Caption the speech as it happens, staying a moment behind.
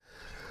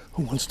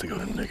Who wants to go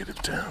to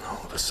negative town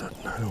all of a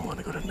sudden? I don't want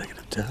to go to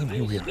negative town.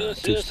 Here we are on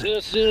Tuesday.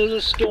 This is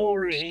a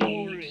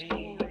story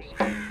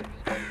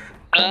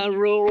I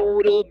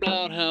wrote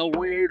about how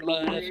weird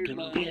life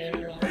can get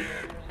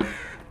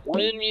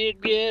when you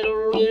get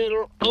a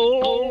little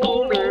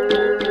older.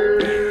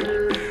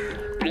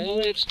 Now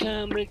it's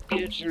time to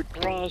get your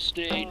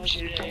prostate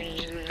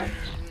checked.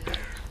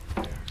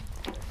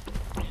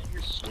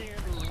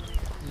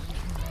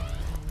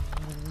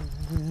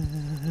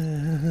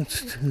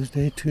 It's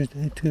Tuesday.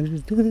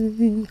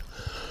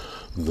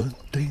 The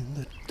day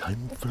that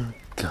time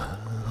forgot.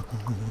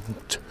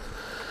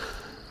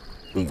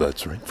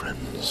 That's right,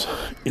 friends.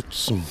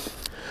 It's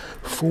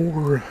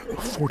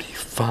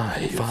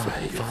 4:45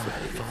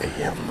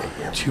 a.m.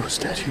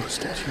 Tuesday,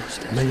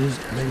 May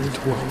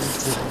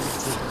 12th,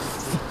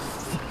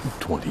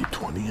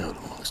 2020, out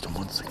amongst them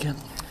once again.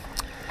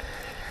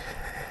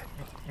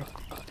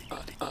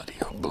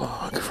 Audio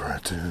blog for a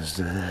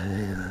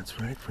Tuesday. That's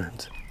right,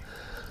 friends.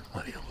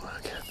 Audio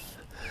blog.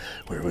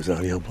 Where was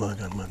audio blog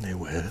on Monday?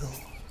 Well,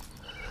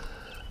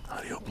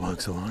 audio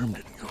blog's alarm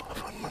didn't go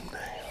off on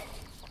Monday.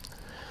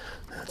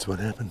 That's what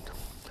happened.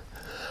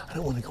 I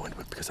don't want to go into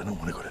it because I don't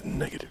want to go to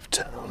negative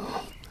town.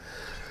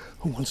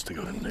 Who wants to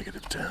go to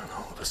negative town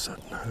all of a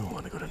sudden? I don't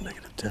want to go to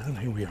negative town.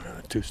 Here we are on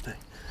a Tuesday.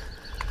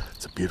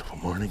 It's a beautiful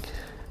morning.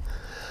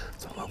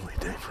 It's a lovely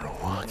day for a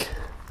walk.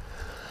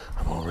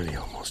 I'm already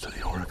almost to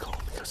the Oracle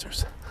because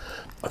there's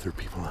other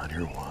people out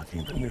here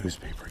walking, the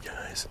newspaper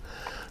guys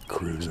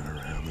cruising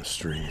around the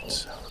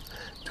streets,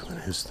 doing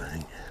his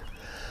thing,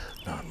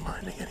 not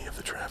minding any of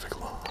the traffic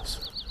laws.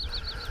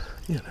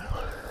 You know,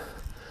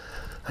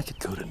 I could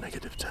go to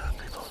negative town,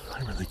 people.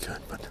 I really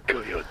could, but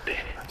I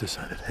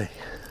decided, hey,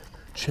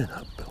 chin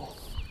up, Bill.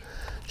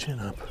 Chin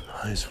up,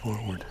 eyes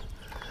forward,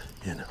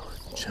 you know,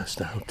 chest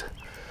out,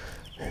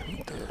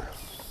 and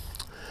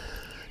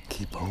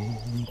keep on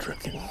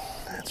trucking.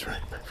 That's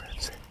right, my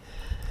friends.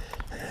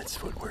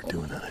 That's what we're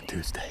doing on a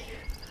Tuesday.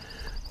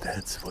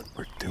 That's what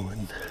we're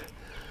doing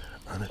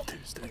on a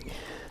Tuesday.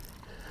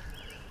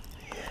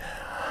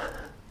 Yeah.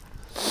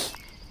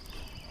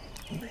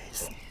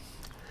 Amazing.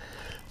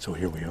 So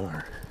here we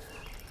are.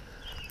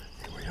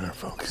 Here we are,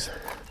 folks.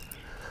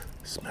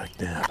 Smack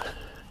dab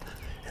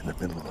in the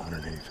middle of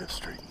 185th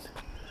Street.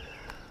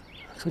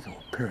 Looks like a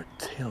pair of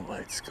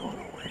taillights going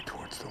away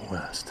towards the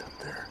west up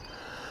there.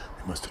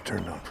 They must have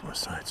turned on from a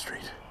side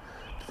street.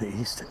 To the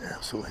east,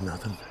 absolutely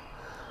nothing.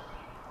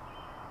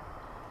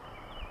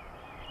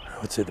 I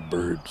would say the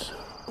birds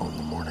own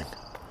the morning.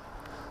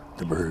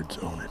 The birds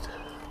own it.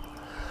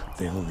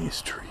 They own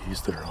these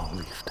trees that are all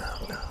leafed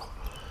out now.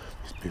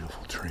 These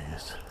beautiful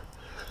trees.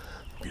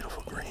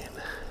 Beautiful green.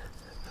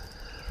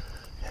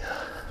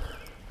 Yeah.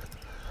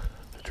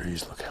 The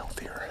trees look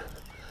healthier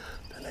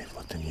than they've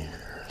looked in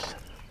years.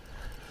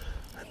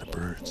 And the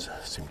birds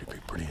seem to be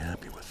pretty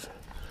happy with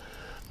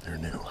their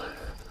new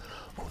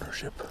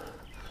ownership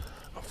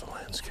of the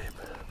landscape.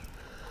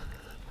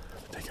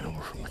 Taken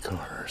over from the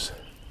cars,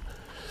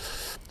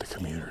 the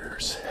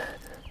commuters.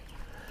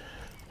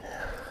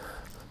 Yeah.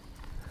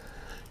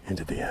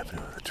 Into the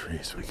avenue of the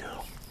trees we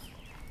go.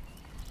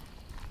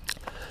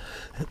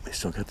 Yep, they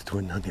still got the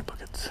twin honey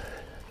buckets.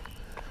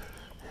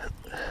 Yep,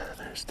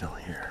 they're still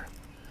here.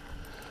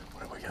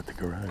 What have we got? The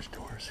garage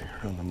doors here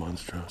on the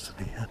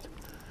monstrosity yet?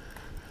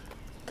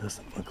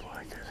 Doesn't look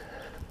like it.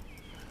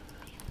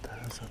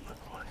 Doesn't look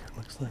like it.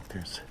 Looks like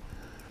there's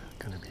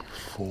going to be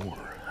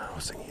 4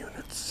 housing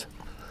units.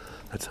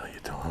 That's how you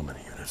tell how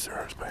many units there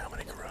are, is by how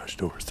many garage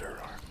doors there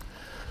are.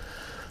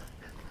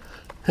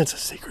 That's a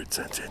secret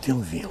sense.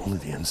 Only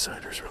the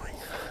insiders really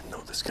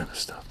know this kind of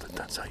stuff.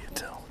 That's how you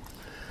tell.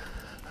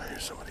 I hear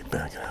somebody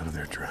backing out of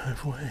their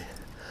driveway.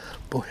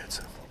 Boy, it's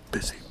a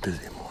busy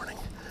morning.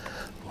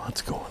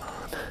 Lots going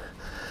on.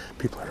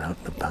 People are out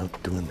and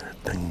about doing their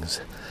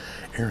things.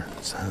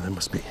 Errands. Are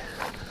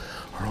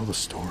all the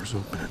stores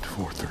open at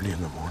 4:30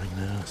 in the morning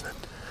now? Is that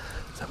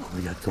what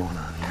we got going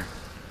on here?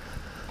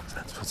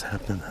 That's what's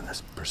happening, and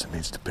this person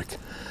needs to pick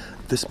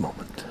this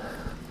moment.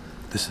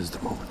 This is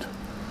the moment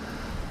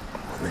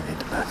when they need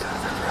to back out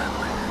of their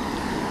driveway.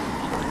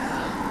 Oh,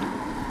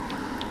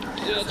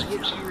 yeah. That's what you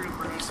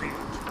remember.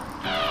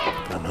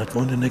 But I'm not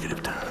going to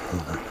negative town.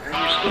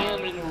 I'll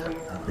be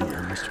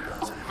here, Mr.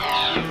 Buzz.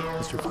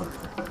 Mr. Buzz.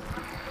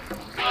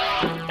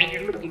 And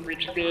you're looking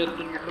at your death,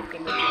 and you're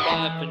looking at your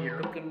life, and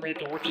you're looking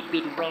at what you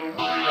did wrong and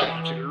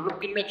right. You're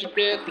looking at your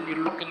death, and you're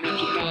looking at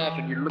your life,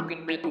 and you're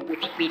looking at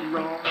what you did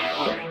wrong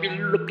and right.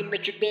 You're looking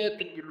at your death,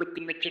 and you're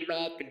looking at your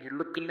life, and you're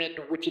looking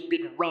at what you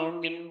did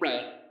wrong and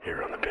right.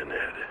 Here on the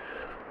pinhead.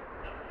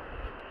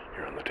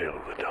 Here on the tail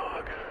of the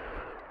dog.